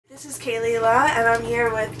This is Kaylee Law, and I'm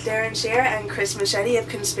here with Darren Shearer and Chris Michetti of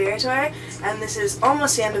Conspirator, and this is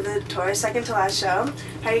almost the end of the tour, second to last show.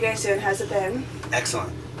 How are you guys doing? How's it been?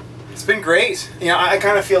 Excellent. It's been great. You know, I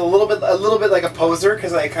kind of feel a little bit like a poser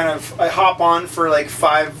because I hop on for like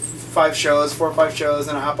four or five shows,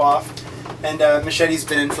 and I hop off. And Michetti's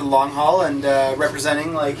been in for the long haul and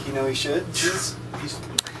representing like he should. He's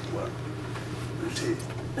what?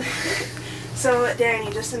 So, Darren,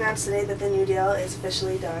 you just announced today that the new deal is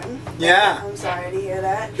officially done. Yeah. I'm sorry to hear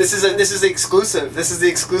that. This is the exclusive. This is the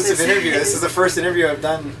exclusive interview. This is the first interview I've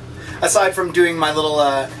done, aside from doing my little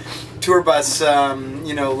tour bus,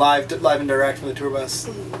 live and direct for the tour bus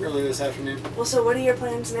earlier this afternoon. Well, so what are your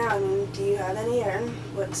plans now? I mean, do you have any, or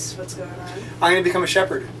what's going on? I'm gonna become a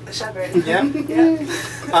shepherd. A shepherd. Yeah. Yeah.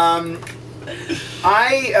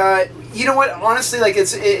 You know what? Honestly, like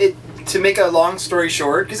to make a long story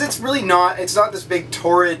short, because it's not this big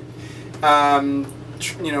torrid,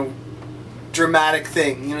 dramatic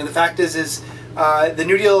thing. You know, the fact is the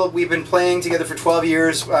new deal. We've been playing together for 12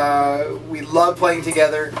 years. We love playing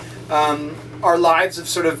together. Our lives have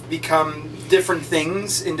sort of become different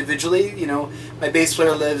things individually. You know, my bass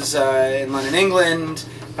player lives in London, England.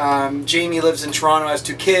 Jamie lives in Toronto, has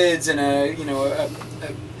 2 kids and a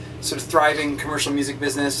sort of thriving commercial music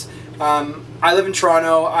business. I live in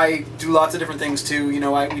Toronto. I do lots of different things too. You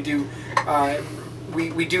know, we do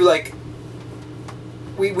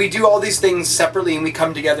all these things separately, and we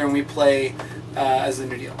come together and we play as the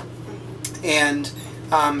new deal. And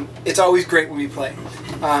it's always great when we play.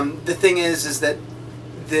 The thing is that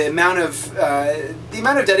the amount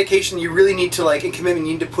of dedication you really need to and commitment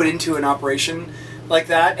you need to put into an operation like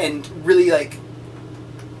that, and really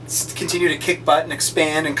continue to kick butt and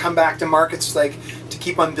expand and come back to markets to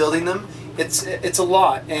keep on building them. It's a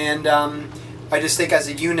lot, and I just think as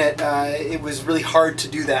a unit it was really hard to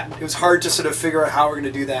do that. It was hard to sort of figure out how we're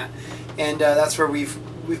going to do that, and that's where we've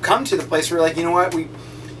come to the place where you know what,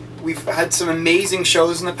 we've had some amazing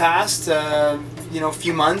shows in the past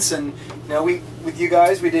few months, and with you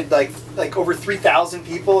guys we did like over 3,000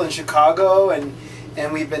 people in Chicago, and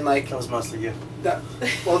we've been that was mostly you.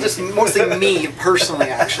 Well, just mostly me personally,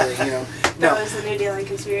 actually. That was the new deal and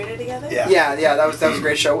Conspirator together? Yeah, that was a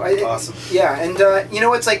great show. Awesome. Yeah, and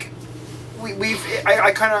it's like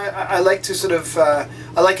I like to sort of I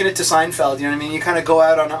liken it to Seinfeld. You know what I mean? You kind of go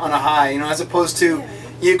out on a high, as opposed to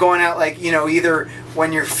you going out either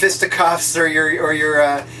when you're fisticuffs or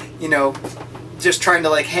you're just trying to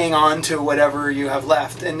hang on to whatever you have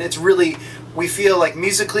left. And it's really, we feel like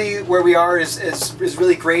musically where we are is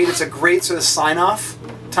really great. It's a great sort of sign-off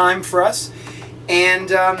time for us,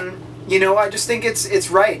 and I just think it's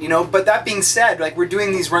right. But that being said, we're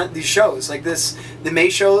doing these shows like this. The May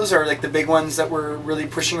shows are the big ones that we're really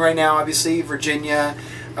pushing right now. Obviously, Virginia.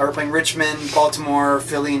 We're playing Richmond, Baltimore,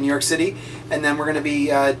 Philly, and New York City, and then we're going to be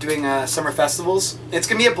doing summer festivals. It's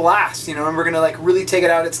going to be a blast, and we're going to really take it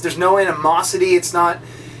out. There's no animosity. It's not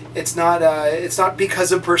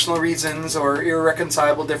because of personal reasons or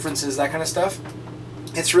irreconcilable differences, that kind of stuff.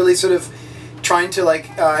 It's really sort of trying to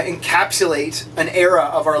encapsulate an era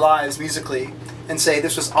of our lives musically and say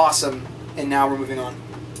this was awesome, and now we're moving on.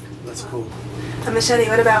 That's cool. Michetti,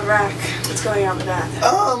 what about Rack? What's going on with that?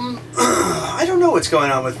 I don't know what's going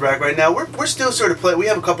on with Rack right now. We're still sort of playing. We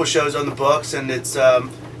have a couple shows on the books, and it's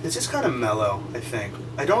just kind of mellow, I think.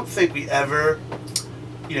 I don't think we ever,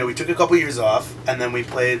 we took a couple years off, and then we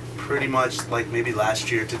played pretty much maybe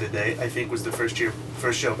last year to the date, I think was the first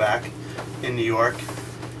show back in New York.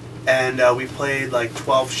 And we played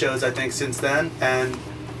 12 shows, I think, since then, and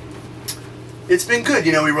it's been good.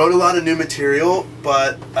 We wrote a lot of new material,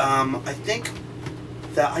 but I think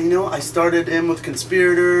that I started in with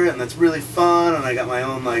Conspirator, and that's really fun, and I got my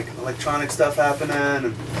own electronic stuff happening.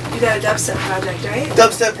 And you got a dubstep project, right?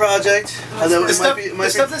 Dubstep project. The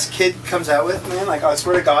stuff this kid comes out with, man, I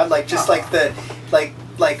swear to God, the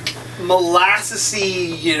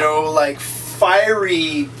molassesy,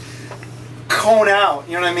 fiery cone out.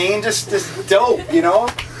 You know what I mean? Just dope.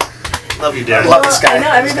 Love you, Darren. I love this guy. I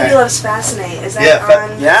know everybody loves Fascinate. Is that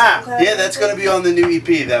on? Yeah, that's going to be on the new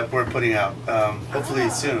EP that we're putting out. Hopefully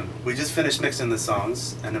soon. We just finished mixing the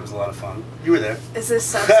songs, and it was a lot of fun. You were there. Is this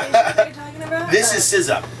Substation that you're talking about? This is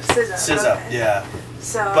SZA. SZA, okay. yeah.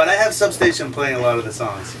 So. But I have Substation playing a lot of the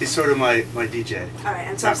songs. He's sort of my DJ. All right,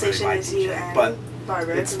 and Substation really is DJ, you and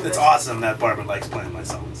Barbara. It's awesome that Barbara likes playing my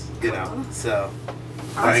songs. So.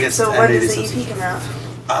 Awesome. I guess so when does the EP come out?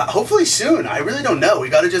 Hopefully soon. I really don't know.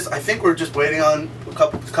 I think we're just waiting on a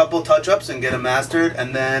couple touch-ups and get them mastered,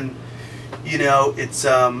 and then,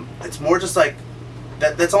 it's more just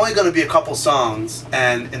that's only going to be a couple songs,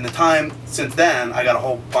 and in the time since then, I got a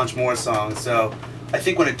whole bunch more songs. So I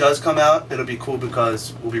think when it does come out, it'll be cool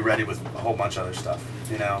because we'll be ready with a whole bunch of other stuff,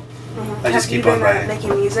 you know? Mm-hmm. I just keep on writing. Have you been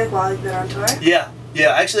making music while you've been on tour? Yeah,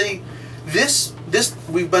 actually, this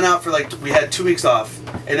we've been out for like, we had 2 weeks off,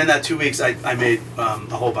 and in that 2 weeks I made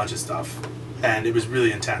a whole bunch of stuff, and it was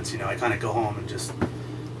really intense, you know? I kind of go home and just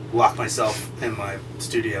lock myself in my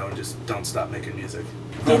studio and just don't stop making music.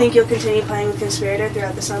 Do you think you'll continue playing with Conspirator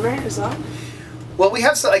throughout the summer as well? Well, we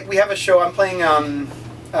have we have a show. I'm playing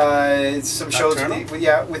some shows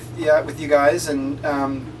with you guys, and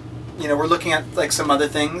you know, we're looking at like some other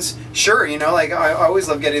things. Sure, you know, like I always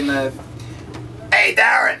love getting the, hey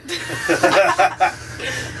Darren,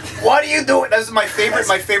 what are you doing? That was my favorite.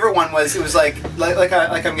 My favorite one was it was like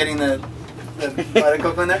I'm getting the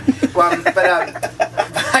Coke in there. But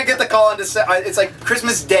I get the call on it's like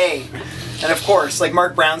Christmas Day, and of course, like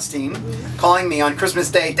Mark Brownstein calling me on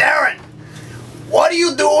Christmas Day, Darren, what are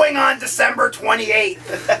you doing on December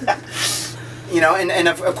 28th? You know, and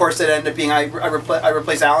of course it ended up being I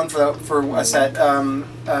replaced Alan for a set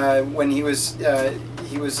when he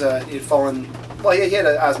had fallen. Well, he had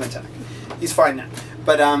an asthma attack. He's fine now,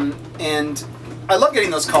 but and I love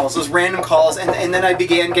getting those calls, those random calls, and then I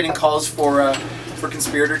began getting calls for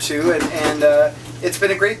Conspirator 2, and it's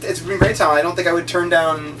been great time. I don't think I would turn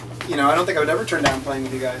down. You know, I don't think I would ever turn down playing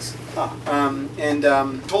with you guys.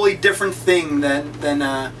 Totally different thing than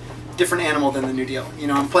different animal than the New Deal. You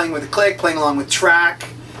know, I'm playing with a click, playing along with track.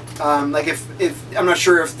 Like if I'm not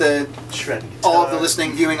sure if all of the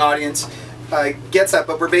listening viewing audience gets that,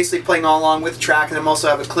 but we're basically playing all along with track, and then also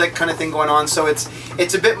have a click kind of thing going on. So it's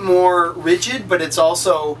a bit more rigid, but it's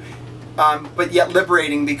also but yet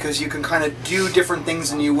liberating because you can kind of do different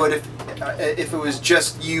things than you would if it was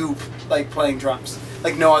just you like playing drums.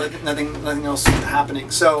 Like nothing else happening.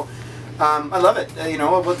 So I love it. You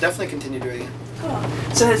know, we'll definitely continue doing it. Cool.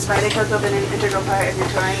 So has Coco been an integral part of your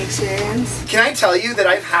touring experience? Can I tell you that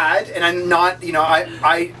I've had, and I'm not, you know,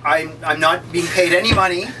 I'm not being paid any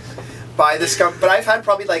money by this company, but I've had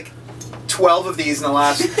probably like 12 of these in the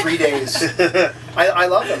last 3 days. I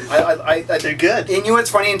love them. They're good. And you know what's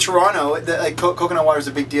funny in Toronto? Like coconut water is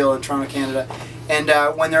a big deal in Toronto, Canada, and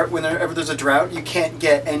whenever there's a drought, you can't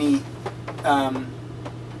get any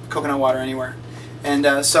coconut water anywhere.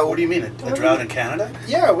 And so what do you mean, a drought in Canada?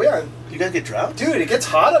 Yeah, we are. You guys get drought? Dude, it gets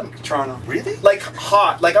hot in Toronto. Really? Like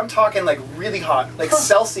hot. Like I'm talking like really hot. Like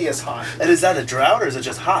Celsius hot. And is that a drought or is it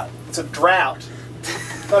just hot? It's a drought.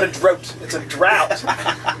 Not a drought. It's a drought.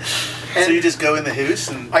 So you just go in the hoose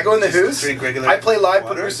and I go in the hoose. Drink regular I play live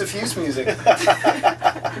water? progressive house music.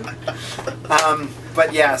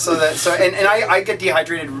 But yeah, and I get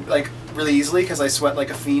dehydrated like really easily because I sweat like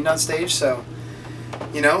a fiend on stage. So,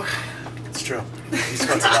 you know. It's true. He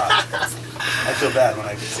sweats a lot. I feel bad when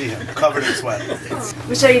I see him covered in sweat.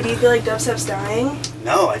 Michetti, do you feel like dubstep's dying?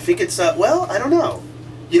 No, I think it's well, I don't know.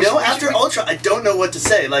 You know, after Ultra, I don't know what to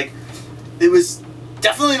say. Like, it was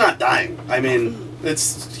definitely not dying. I mean,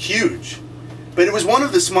 it's huge, but it was one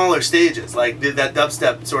of the smaller stages. Like that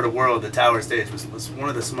dubstep sort of world, the Tower stage was one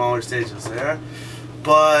of the smaller stages there.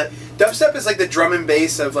 But dubstep is like the drum and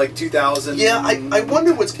bass of like 2000. Yeah, I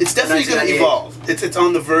wonder it's definitely going to evolve. It's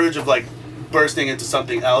on the verge of like bursting into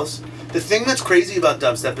something else. The thing that's crazy about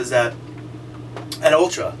dubstep is that at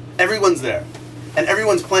Ultra, everyone's there, and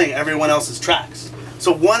everyone's playing everyone else's tracks.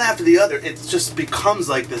 So one after the other, it just becomes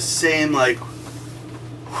like the same like,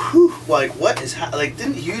 whew, like what is like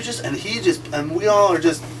didn't you just and we all are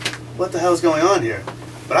just, what the hell is going on here?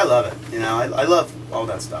 But I love it. You know, I love all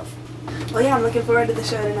that stuff. Well, yeah, I'm looking forward to the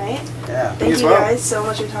show tonight. Yeah. Thank you guys so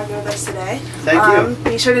much for talking with us today. Thank you.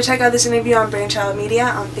 Be sure to check out this interview on Brainchild Media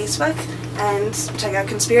on Facebook, and check out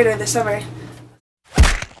Conspirator this summer.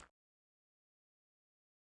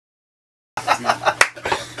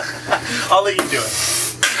 I'll let you do it.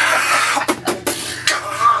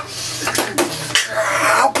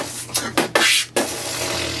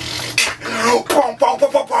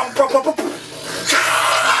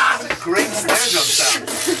 Great snare drum sound.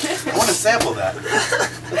 I want to sample that.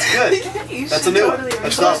 That's good. That's a new one.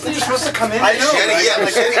 That's awesome. You're supposed to come in. I know. Yeah,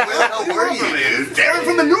 like, where are you? Darren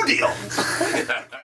from the New Deal.